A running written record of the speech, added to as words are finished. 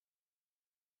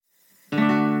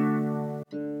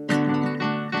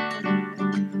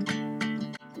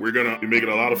we're going to be making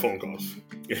a lot of phone calls.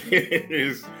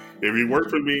 If you work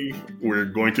for me, we're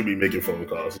going to be making phone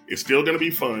calls. It's still going to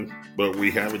be fun, but we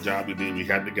have a job to do. We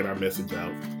have to get our message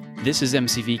out. This is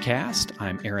MCV Cast.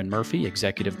 I'm Aaron Murphy,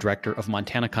 Executive Director of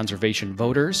Montana Conservation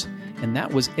Voters, and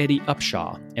that was Eddie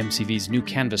Upshaw, MCV's new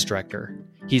Canvas Director.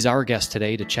 He's our guest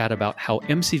today to chat about how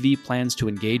MCV plans to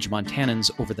engage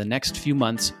Montanans over the next few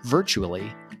months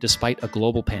virtually, despite a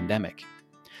global pandemic.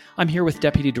 I'm here with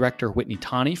Deputy Director Whitney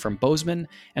Tawney from Bozeman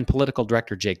and Political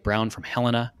Director Jake Brown from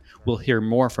Helena. We'll hear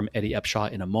more from Eddie Upshaw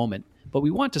in a moment, but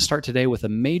we want to start today with a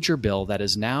major bill that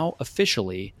is now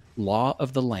officially law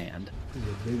of the land. Is it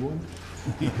a big one?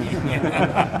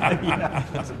 Yeah,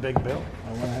 that's a big bill.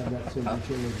 I want to have that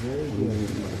signature look very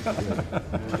good.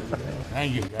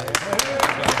 Thank you, guys.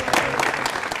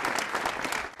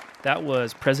 That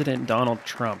was President Donald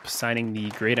Trump signing the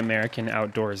Great American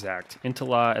Outdoors Act into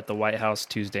law at the White House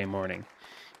Tuesday morning.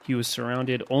 He was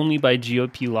surrounded only by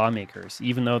GOP lawmakers,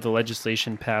 even though the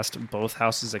legislation passed both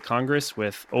houses of Congress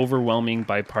with overwhelming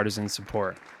bipartisan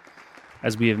support.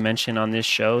 As we have mentioned on this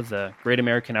show, the Great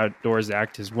American Outdoors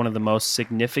Act is one of the most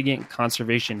significant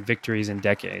conservation victories in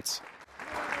decades.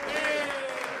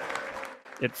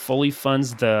 It fully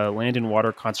funds the Land and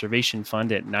Water Conservation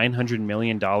Fund at $900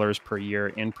 million per year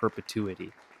in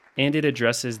perpetuity, and it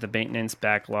addresses the maintenance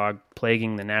backlog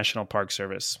plaguing the National Park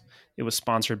Service. It was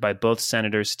sponsored by both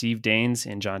Senators Steve Daines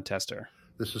and Jon Tester.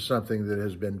 This is something that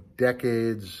has been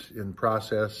decades in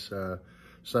process,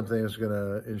 something that's going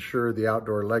to ensure the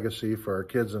outdoor legacy for our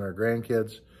kids and our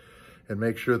grandkids and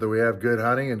make sure that we have good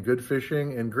hunting and good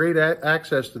fishing and great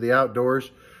access to the outdoors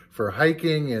for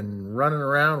hiking and running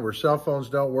around where cell phones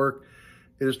don't work.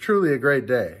 It is truly a great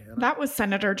day. That was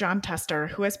Senator Jon Tester,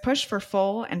 who has pushed for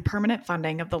full and permanent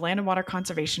funding of the Land and Water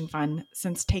Conservation Fund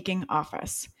since taking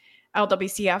office.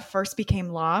 LWCF first became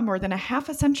law more than a half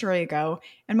a century ago,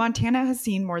 and Montana has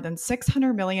seen more than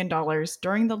 $600 million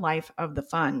during the life of the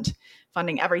fund,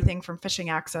 funding everything from fishing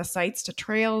access sites to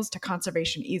trails to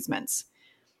conservation easements.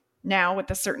 Now, with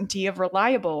the certainty of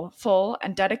reliable, full,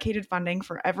 and dedicated funding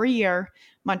for every year,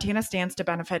 Montana stands to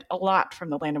benefit a lot from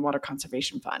the Land and Water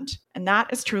Conservation Fund. And that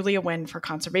is truly a win for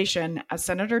conservation, as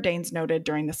Senator Daines noted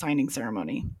during the signing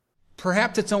ceremony.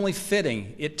 Perhaps it's only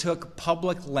fitting it took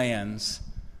public lands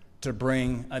to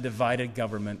bring a divided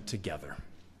government together.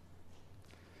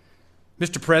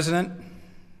 Mr. President,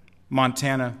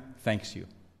 Montana thanks you.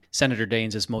 Senator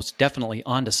Daines is most definitely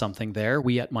onto something there.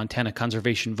 We at Montana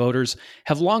Conservation Voters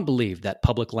have long believed that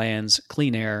public lands,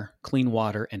 clean air, clean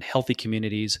water, and healthy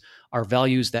communities are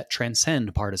values that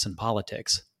transcend partisan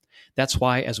politics. That's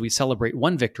why, as we celebrate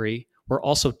one victory, we're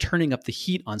also turning up the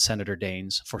heat on Senator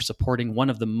Daines for supporting one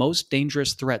of the most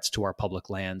dangerous threats to our public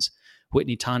lands.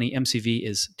 Whitney Tawney, MCV,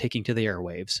 is taking to the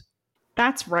airwaves.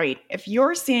 That's right. If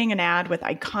you're seeing an ad with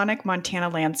iconic Montana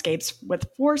landscapes with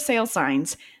for sale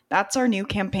signs, that's our new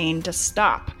campaign to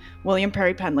stop William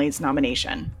Perry Penley's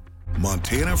nomination.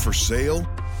 Montana for sale?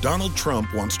 Donald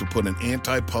Trump wants to put an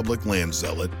anti-public land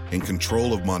zealot in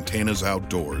control of Montana's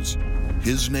outdoors.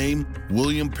 His name,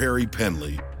 William Perry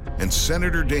Penley, and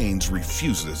Senator Daines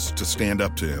refuses to stand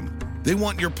up to him. They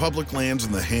want your public lands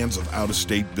in the hands of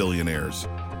out-of-state billionaires.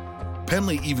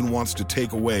 Penley even wants to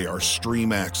take away our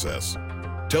stream access.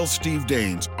 Tell Steve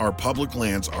Daines our public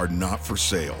lands are not for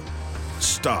sale.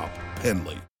 Stop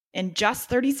Penley. In just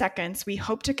 30 seconds, we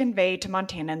hope to convey to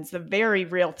Montanans the very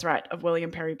real threat of William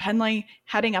Perry Penley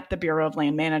heading up the Bureau of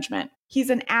Land Management. He's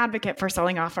an advocate for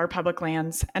selling off our public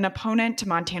lands, an opponent to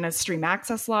Montana's stream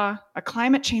access law, a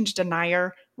climate change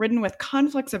denier, ridden with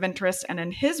conflicts of interest, and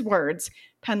in his words,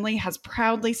 Penley has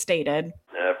proudly stated,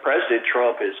 President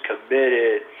Trump is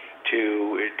committed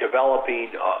to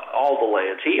developing all the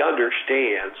lands. He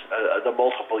understands the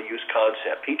multiple use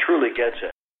concept. He truly gets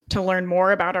it. To learn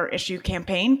more about our issue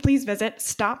campaign, please visit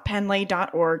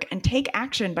stoppenley.org and take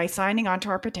action by signing on to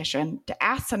our petition to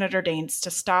ask Senator Daines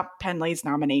to stop Penley's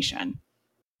nomination.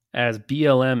 As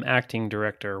BLM Acting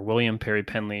Director, William Perry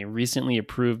Penley recently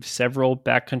approved several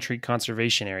backcountry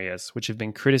conservation areas, which have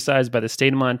been criticized by the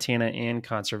state of Montana and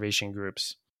conservation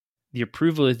groups. The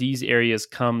approval of these areas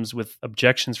comes with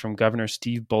objections from Governor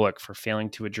Steve Bullock for failing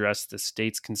to address the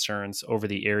state's concerns over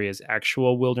the area's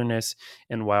actual wilderness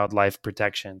and wildlife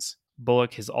protections.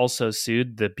 Bullock has also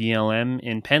sued the BLM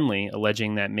in Penley,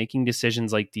 alleging that making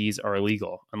decisions like these are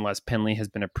illegal unless Penley has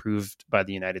been approved by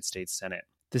the United States Senate.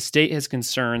 The state has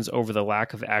concerns over the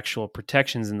lack of actual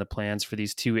protections in the plans for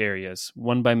these two areas,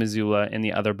 one by Missoula and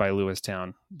the other by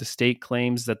Lewistown. The state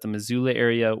claims that the Missoula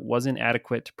area wasn't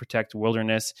adequate to protect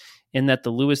wilderness and that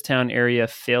the Lewistown area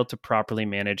failed to properly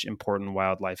manage important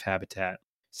wildlife habitat.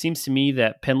 Seems to me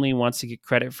that Penley wants to get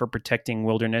credit for protecting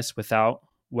wilderness without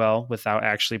well, without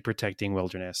actually protecting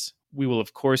wilderness. We will,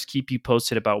 of course, keep you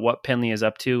posted about what Penley is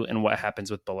up to and what happens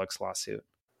with Bullock's lawsuit.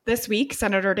 This week,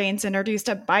 Senator Daines introduced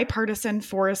a bipartisan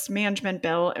forest management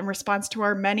bill in response to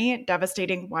our many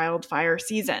devastating wildfire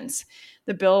seasons.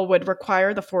 The bill would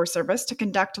require the Forest Service to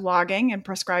conduct logging and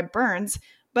prescribe burns,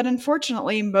 but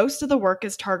unfortunately, most of the work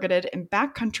is targeted in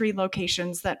backcountry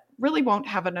locations that really won't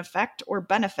have an effect or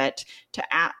benefit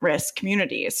to at-risk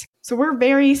communities. So we're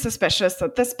very suspicious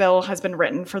that this bill has been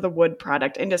written for the wood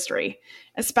product industry,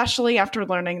 especially after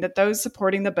learning that those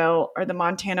supporting the bill are the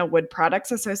Montana Wood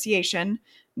Products Association,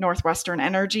 Northwestern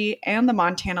Energy, and the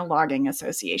Montana Logging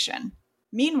Association.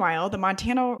 Meanwhile, the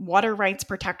Montana Water Rights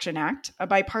Protection Act, a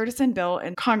bipartisan bill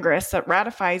in Congress that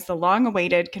ratifies the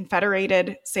long-awaited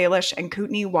Confederated, Salish, and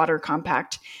Kootenai Water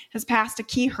Compact, has passed a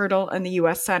key hurdle in the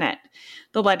U.S. Senate.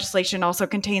 The legislation also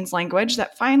contains language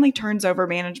that finally turns over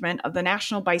management of the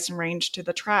National Bison Range to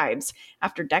the tribes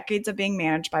after decades of being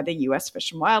managed by the U.S.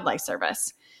 Fish and Wildlife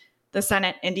Service. The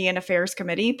Senate Indian Affairs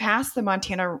Committee passed the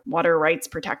Montana Water Rights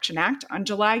Protection Act on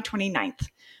July 29th.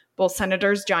 Both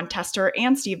Senators Jon Tester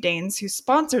and Steve Daines, who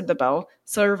sponsored the bill,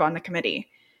 serve on the committee.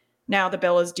 Now the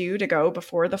bill is due to go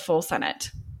before the full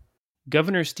Senate.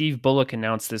 Governor Steve Bullock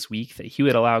announced this week that he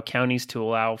would allow counties to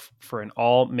allow for an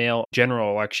all-male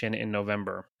general election in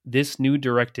November. This new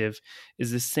directive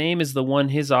is the same as the one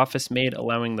his office made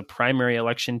allowing the primary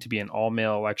election to be an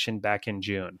all-male election back in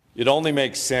June. It only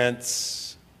makes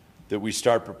sense that we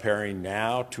start preparing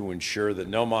now to ensure that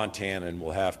no Montanan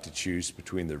will have to choose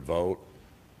between their vote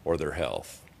or their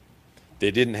health. They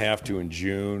didn't have to in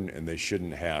June, and they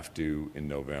shouldn't have to in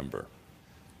November.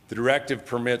 The directive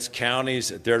permits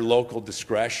counties at their local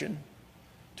discretion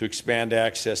to expand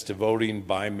access to voting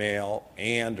by mail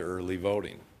and early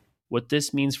voting. What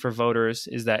this means for voters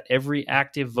is that every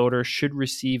active voter should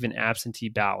receive an absentee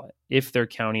ballot if their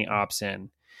county opts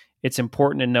in. It's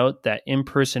important to note that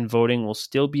in-person voting will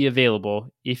still be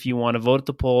available. If you want to vote at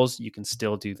the polls, you can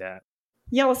still do that.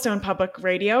 Yellowstone Public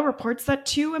Radio reports that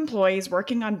 2 employees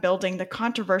working on building the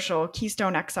controversial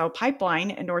Keystone XL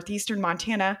pipeline in northeastern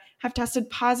Montana have tested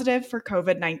positive for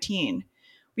COVID-19.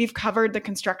 We've covered the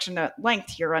construction at length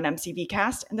here on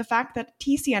MCVcast and the fact that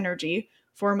TC Energy,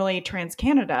 formerly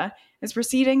TransCanada, is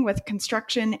proceeding with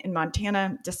construction in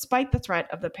Montana despite the threat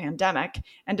of the pandemic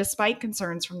and despite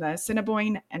concerns from the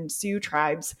Assiniboine and Sioux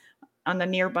tribes on the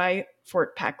nearby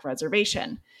Fort Peck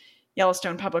Reservation.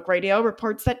 Yellowstone Public Radio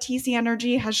reports that TC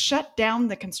Energy has shut down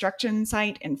the construction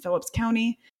site in Phillips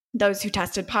County. Those who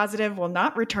tested positive will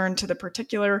not return to the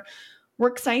particular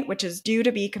work site, which is due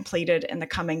to be completed in the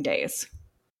coming days.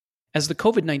 As the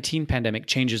COVID-19 pandemic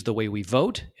changes the way we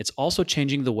vote, it's also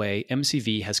changing the way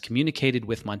MCV has communicated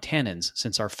with Montanans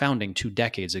since our founding 2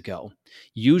 decades ago.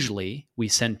 Usually, we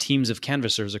send teams of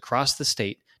canvassers across the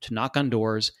state to knock on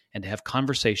doors and to have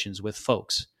conversations with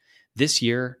folks. This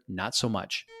year, not so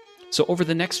much. So over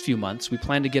the next few months, we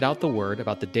plan to get out the word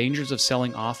about the dangers of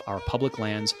selling off our public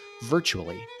lands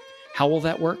virtually. How will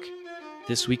that work?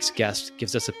 This week's guest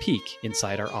gives us a peek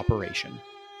inside our operation.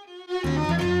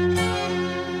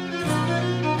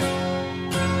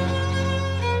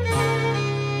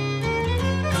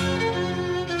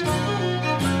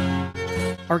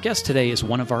 Our guest today is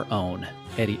one of our own.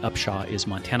 Eddie Upshaw is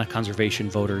Montana Conservation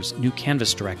Voters' new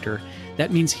Canvass Director.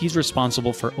 That means he's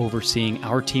responsible for overseeing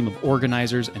our team of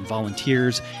organizers and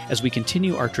volunteers as we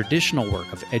continue our traditional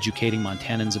work of educating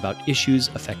Montanans about issues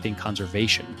affecting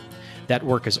conservation. That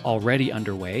work is already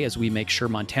underway as we make sure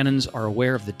Montanans are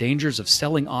aware of the dangers of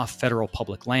selling off federal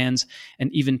public lands and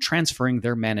even transferring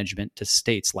their management to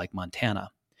states like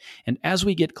Montana. And as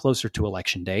we get closer to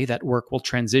Election Day, that work will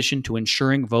transition to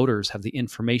ensuring voters have the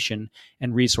information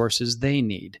and resources they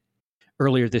need.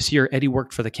 Earlier this year, Eddie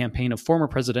worked for the campaign of former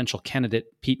presidential candidate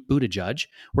Pete Buttigieg,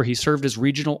 where he served as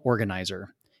regional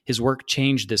organizer. His work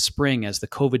changed this spring as the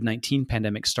COVID-19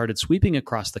 pandemic started sweeping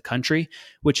across the country,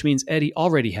 which means Eddie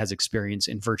already has experience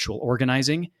in virtual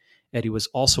organizing. Eddie was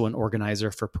also an organizer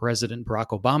for President Barack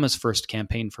Obama's first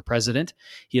campaign for president.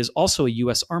 He is also a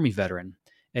U.S. Army veteran.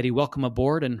 Eddie, welcome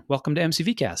aboard and welcome to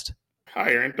MCVcast.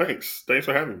 Hi, Aaron. Thanks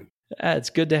for having me. It's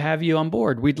good to have you on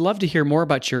board. We'd love to hear more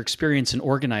about your experience in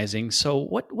organizing. So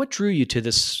what drew you to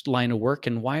this line of work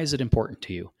and why is it important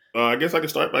to you? I guess I can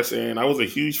start by saying I was a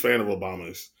huge fan of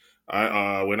Obama's.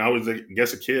 When I was,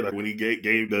 a kid, when he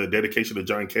gave the dedication to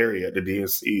John Kerry at the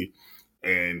DNC,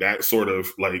 and that sort of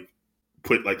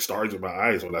put stars in my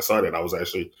eyes when I saw that. I was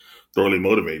actually thoroughly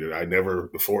motivated. I never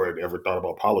before had ever thought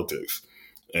about politics.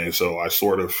 And so I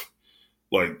sort of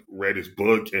read his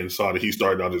book and saw that he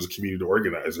started out as a community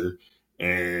organizer.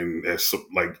 And as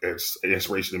an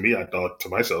inspiration to me, I thought to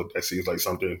myself, that seems like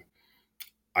something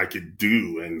I could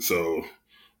do. And so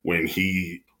when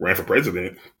he ran for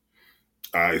president,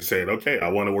 I said, okay, I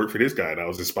want to work for this guy. And I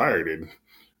was inspired and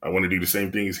I want to do the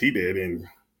same things he did. And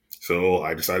so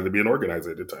I decided to be an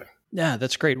organizer at the time. Yeah,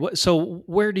 that's great. So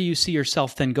where do you see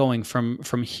yourself then going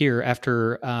from here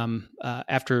after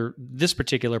this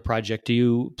particular project? Do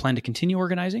you plan to continue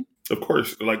organizing? Of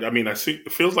course. I see,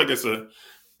 it feels like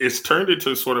it's turned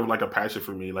into sort of like a passion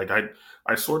for me. Like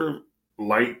I sort of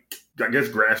like, I guess,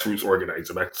 grassroots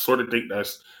organizing. I sort of think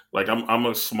that's like, I'm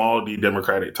a small D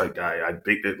democratic type guy. I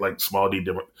think that like small D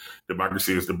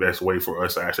democracy is the best way for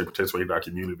us to actually participate in our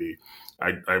community.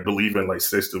 I believe in like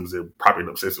systems and propping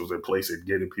up systems in place and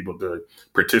getting people to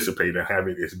participate and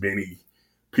having as many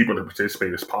people to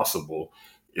participate as possible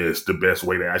is the best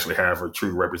way to actually have a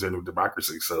true representative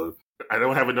democracy. So I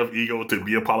don't have enough ego to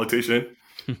be a politician.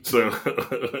 So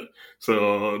the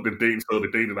thing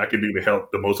that I can do to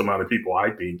help the most amount of people,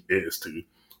 I think, is to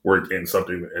work in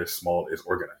something as small as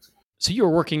organizing. So you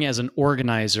were working as an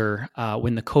organizer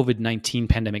when the COVID-19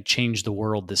 pandemic changed the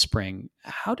world this spring.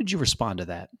 How did you respond to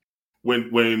that?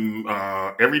 When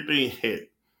everything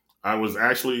hit,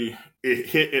 it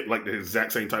hit at like the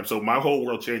exact same time. So my whole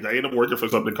world changed. I ended up working for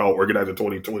something called Organizer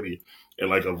 2020 and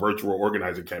like a virtual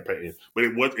organizing campaign. But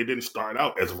it didn't start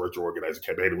out as a virtual organizing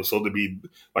campaign. It was supposed to be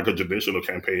like a traditional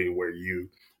campaign where you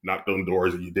knocked on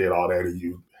doors and you did all that and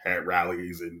you had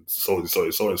rallies and so and so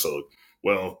and so and so.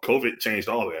 Well, COVID changed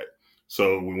all that.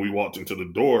 So when we walked into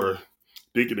the door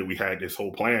thinking that we had this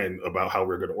whole plan about how we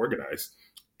we're going to organize,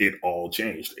 it all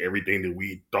changed. Everything that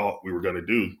we thought we were going to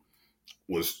do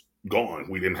was gone.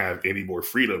 We didn't have any more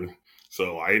freedom.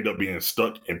 So I ended up being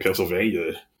stuck in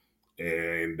Pennsylvania.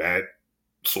 And that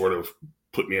sort of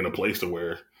put me in a place to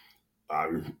where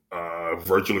I'm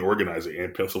virtually organizing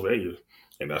in Pennsylvania.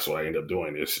 And that's what I ended up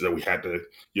doing. Is that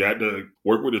you had to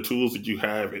work with the tools that you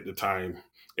have at the time.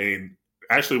 And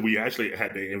we actually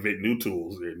had to invent new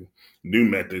tools and new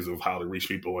methods of how to reach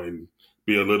people and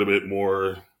be a little bit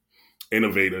more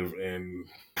innovative in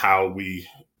how we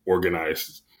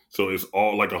organize. So it's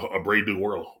all like a brave new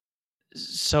world.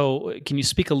 So can you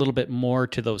speak a little bit more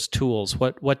to those tools?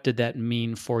 What did that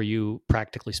mean for you,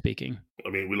 practically speaking? I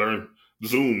mean, we learned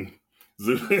Zoom.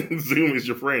 Zoom is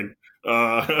your friend.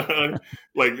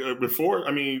 Before,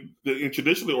 I mean, in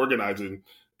traditionally organizing,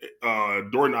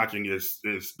 door knocking is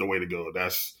the way to go.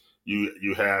 That's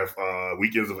you have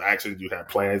weekends of actions, you have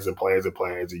plans and plans and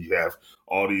plans, and you have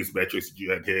all these metrics that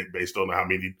you had hit based on how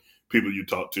many people you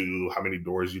talked to, how many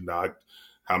doors you knocked,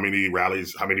 how many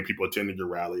rallies, how many people attended your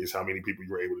rallies, how many people you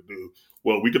were able to do.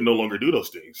 Well, we could no longer do those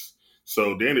things.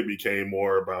 So then it became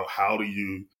more about how do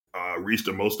you reach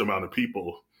the most amount of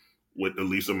people with the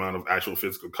least amount of actual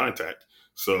physical contact.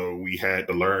 So we had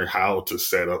to learn how to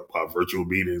set up virtual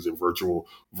meetings and virtual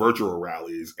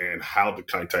rallies and how to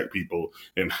contact people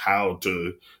and how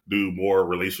to do more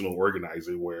relational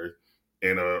organizing where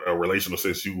in a relational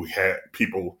sense, you had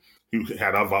people who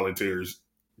had our volunteers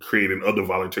creating other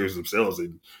volunteers themselves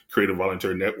and creating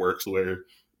volunteer networks where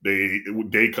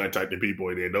they contacted people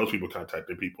and then those people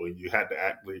contacted people, and you had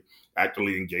to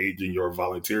actively engage in your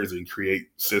volunteers and create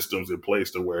systems in place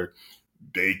to where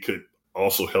they could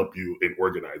also help you in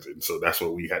organizing. So that's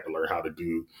what we had to learn how to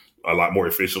do a lot more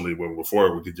efficiently, when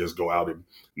before we could just go out and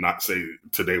not say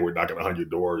today we're knocking 100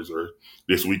 doors or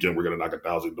this weekend we're going to knock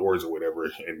 1,000 doors or whatever.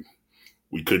 And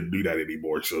we couldn't do that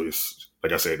anymore. So it's,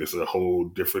 like I said, it's a whole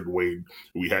different way.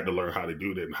 We had to learn how to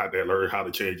do that and had to learn how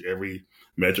to change every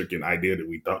metric and idea that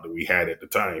we thought that we had at the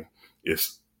time.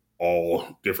 It's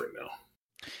all different now.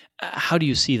 How do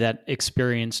you see that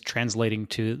experience translating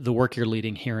to the work you're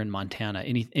leading here in Montana?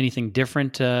 Anything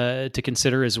different to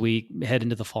consider as we head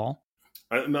into the fall?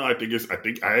 I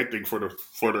think for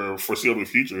the foreseeable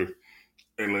future,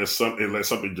 unless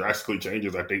something drastically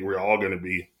changes, I think we're all going to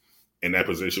be in that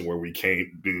position where we can't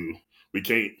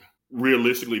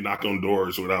realistically knock on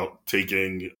doors without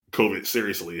taking COVID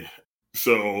seriously.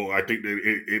 So I think that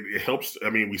it helps.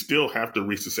 I mean, we still have to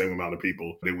reach the same amount of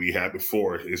people that we had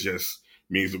before. It just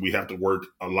means that we have to work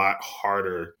a lot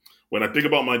harder. When I think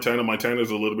about Montana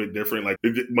is a little bit different. Like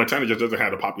Montana just doesn't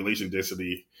have the population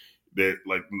density that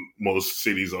like most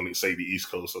cities on, say, the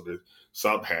East Coast or the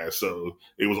South has. So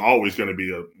it was always going to be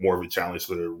more of a challenge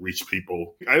to reach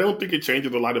people. I don't think it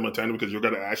changes a lot in Montana because you're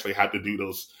going to actually have to do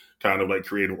those kind of like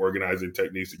creative organizing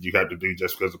techniques that you have to do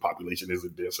just because the population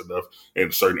isn't dense enough in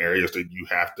certain areas, that you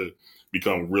have to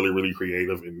become really, really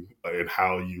creative in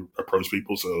how you approach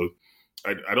people. So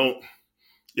I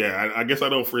guess I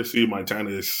don't foresee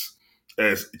Montana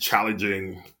as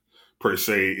challenging per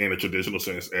se in a traditional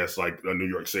sense as like a New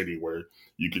York City, where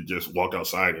you could just walk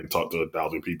outside and talk to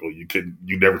 1,000 people. You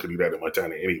never could do that in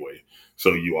Montana anyway.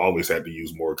 So you always had to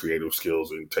use more creative skills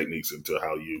and techniques into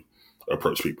how you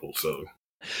approach people. So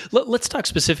let's talk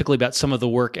specifically about some of the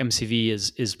work MCV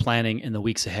is planning in the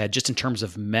weeks ahead, just in terms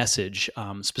of message.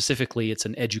 Specifically, it's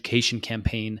an education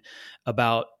campaign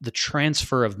about the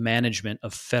transfer of management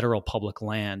of federal public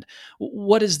land.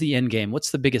 What is the end game?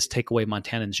 What's the biggest takeaway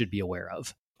Montanans should be aware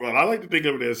of? Well, I like to think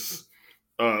of it as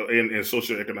in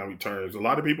socioeconomic terms. A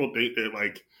lot of people think that,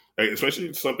 like,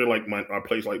 especially something like a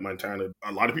place like Montana,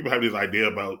 a lot of people have this idea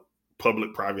about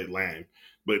public-private land,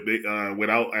 but they,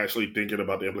 without actually thinking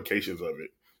about the implications of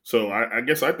it. So I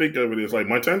guess I think of it as like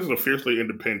Montanans are fiercely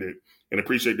independent and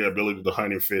appreciate their ability to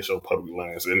hunt and fish on public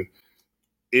lands. And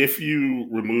if you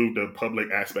remove the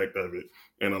public aspect of it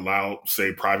and allow,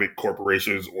 say, private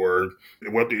corporations or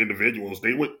wealthy individuals,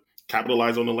 they would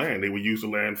capitalize on the land. They would use the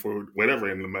land for whatever,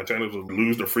 and the Montanans would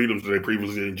lose the freedoms that they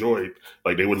previously enjoyed.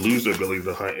 Like, they would lose the ability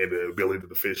to hunt and the ability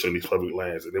to fish on these public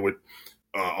lands. And they would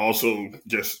also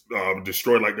just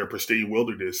destroy like their pristine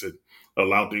wilderness and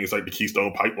allow things like the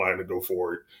Keystone Pipeline to go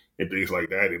forward and things like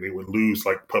that. And they would lose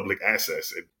like public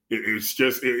access. And it's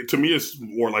just, to me, it's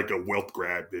more like a wealth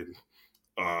grab than,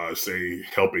 say,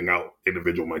 helping out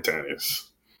individual Montanans.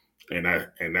 And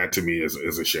that to me is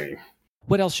a shame.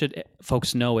 What else should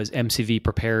folks know as MCV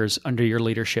prepares under your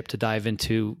leadership to dive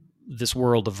into this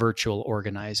world of virtual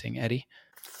organizing, Eddie?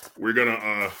 We're going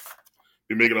to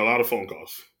be making a lot of phone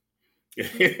calls.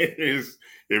 If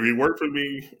you work for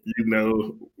me, you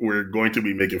know we're going to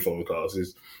be making phone calls.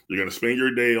 You're going to spend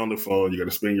your day on the phone. You're going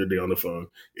to spend your day on the phone.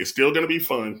 It's still going to be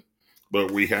fun,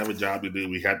 but we have a job to do.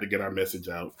 We have to get our message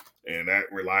out, and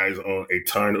that relies on a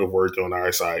ton of work on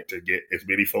our side to get as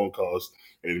many phone calls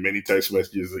and as many text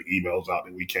messages and emails out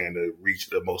that we can to reach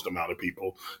the most amount of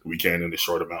people that we can in a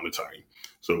short amount of time.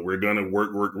 So we're going to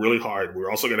work really hard.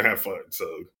 We're also going to have fun.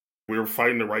 So we're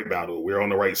fighting the right battle. We're on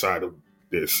the right side of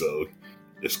this. So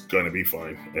it's going to be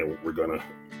fun, and we're going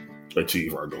to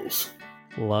achieve our goals.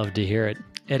 Love to hear it.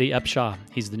 Eddie Upshaw,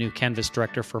 he's the new Canvas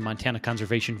Director for Montana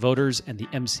Conservation Voters and the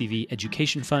MCV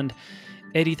Education Fund.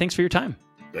 Eddie, thanks for your time.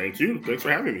 Thank you. Thanks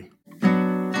for having me.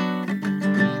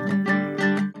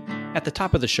 At the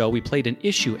top of the show, we played an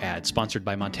issue ad sponsored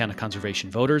by Montana Conservation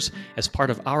Voters as part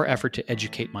of our effort to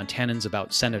educate Montanans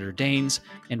about Senator Daines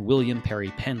and William Perry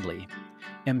Pendley.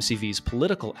 MCV's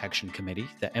Political Action Committee,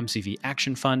 the MCV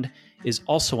Action Fund, is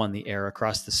also on the air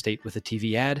across the state with a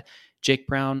TV ad. Jake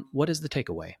Brown, what is the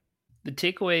takeaway? The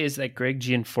takeaway is that Greg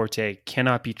Gianforte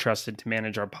cannot be trusted to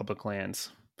manage our public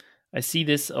lands. I see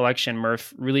this election,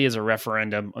 Murph, really as a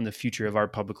referendum on the future of our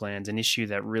public lands, an issue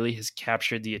that really has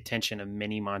captured the attention of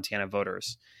many Montana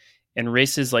voters. In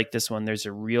races like this one, there's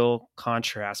a real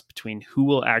contrast between who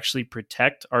will actually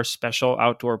protect our special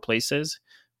outdoor places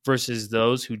versus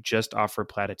those who just offer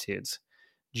platitudes.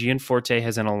 Gianforte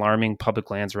has an alarming public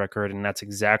lands record, and that's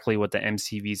exactly what the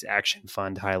MCV's Action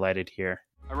Fund highlighted here.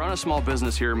 I run a small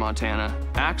business here in Montana.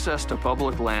 Access to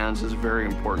public lands is very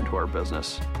important to our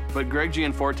business. But Greg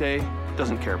Gianforte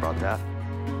doesn't care about that.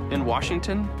 In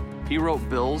Washington, he wrote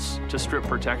bills to strip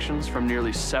protections from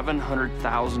nearly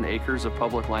 700,000 acres of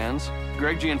public lands.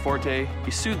 Greg Gianforte,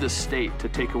 he sued the state to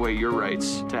take away your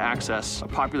rights to access a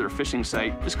popular fishing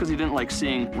site just because he didn't like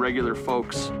seeing regular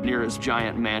folks near his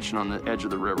giant mansion on the edge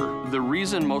of the river. The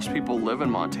reason most people live in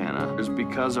Montana is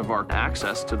because of our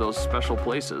access to those special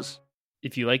places.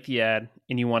 If you like the ad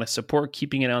and you want to support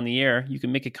keeping it on the air, you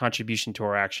can make a contribution to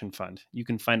our Action Fund. You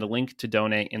can find a link to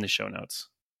donate in the show notes.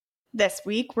 This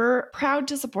week, we're proud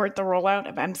to support the rollout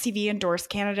of MCV-endorsed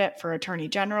candidate for Attorney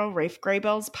General Rafe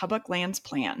Graybill's Public Lands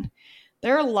Plan.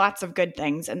 There are lots of good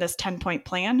things in this 10-point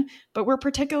plan, but we're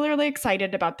particularly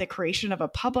excited about the creation of a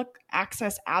public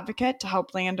access advocate to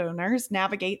help landowners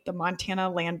navigate the Montana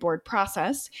Land Board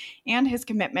process and his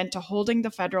commitment to holding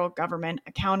the federal government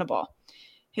accountable.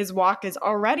 His walk is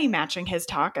already matching his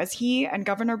talk as he and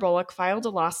Governor Bullock filed a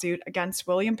lawsuit against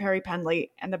William Perry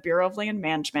Pendley and the Bureau of Land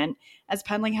Management, as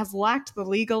Pendley has lacked the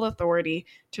legal authority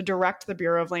to direct the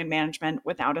Bureau of Land Management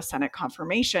without a Senate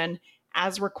confirmation,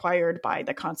 as required by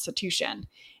the Constitution.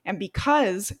 And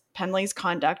because Pendley's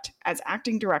conduct as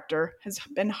acting director has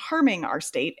been harming our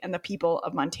state and the people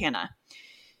of Montana.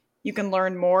 You can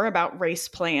learn more about Rafe's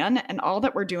plan and all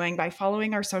that we're doing by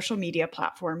following our social media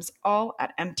platforms, all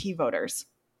at MT Voters.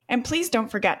 And please don't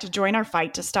forget to join our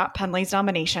fight to stop Pendley's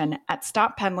nomination at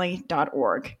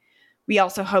stoppendley.org. We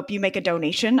also hope you make a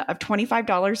donation of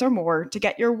 $25 or more to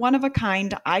get your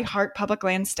one-of-a-kind I Heart Public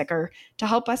Land sticker to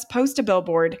help us post a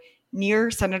billboard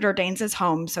near Senator Daines'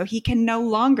 home so he can no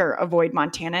longer avoid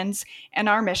Montanans and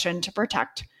our mission to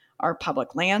protect our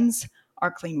public lands,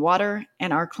 our clean water,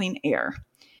 and our clean air.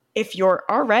 If you're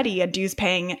already a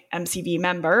dues-paying MCV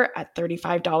member at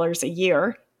 $35 a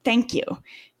year, thank you.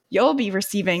 You'll be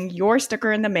receiving your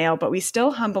sticker in the mail, but we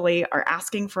still humbly are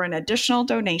asking for an additional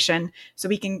donation so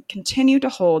we can continue to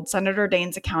hold Senator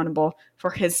Daines accountable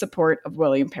for his support of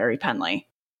William Perry Penley.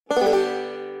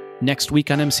 Next week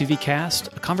on MCV Cast,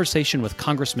 a conversation with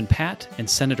Congressman Pat and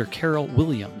Senator Carol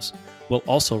Williams. We'll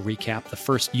also recap the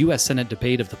first U.S. Senate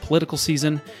debate of the political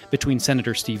season between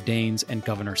Senator Steve Daines and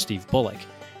Governor Steve Bullock.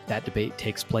 That debate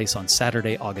takes place on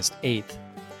Saturday, August 8th.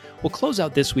 We'll close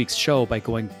out this week's show by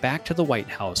going back to the White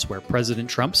House, where President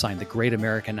Trump signed the Great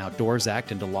American Outdoors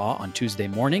Act into law on Tuesday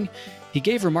morning. He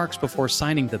gave remarks before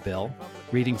signing the bill.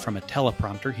 Reading from a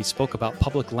teleprompter, he spoke about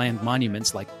public land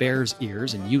monuments like Bears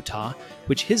Ears in Utah,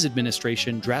 which his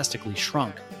administration drastically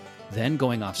shrunk. Then,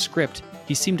 going off script,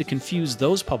 he seemed to confuse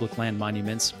those public land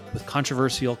monuments with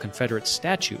controversial Confederate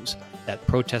statues that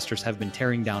protesters have been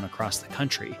tearing down across the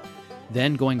country.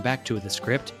 Then, going back to the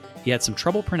script, he had some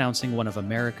trouble pronouncing one of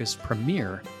America's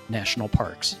premier national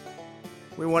parks.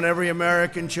 We want every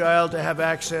American child to have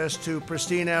access to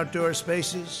pristine outdoor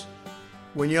spaces.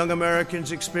 When young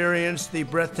Americans experience the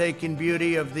breathtaking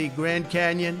beauty of the Grand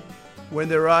Canyon, when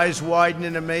their eyes widen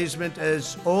in amazement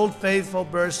as Old Faithful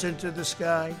bursts into the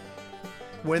sky,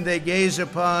 when they gaze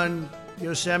upon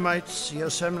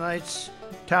Yosemite's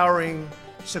towering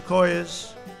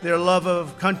sequoias, their love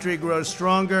of country grows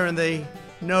stronger, and they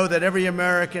know that every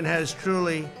American has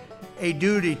truly a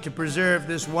duty to preserve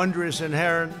this wondrous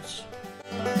inheritance.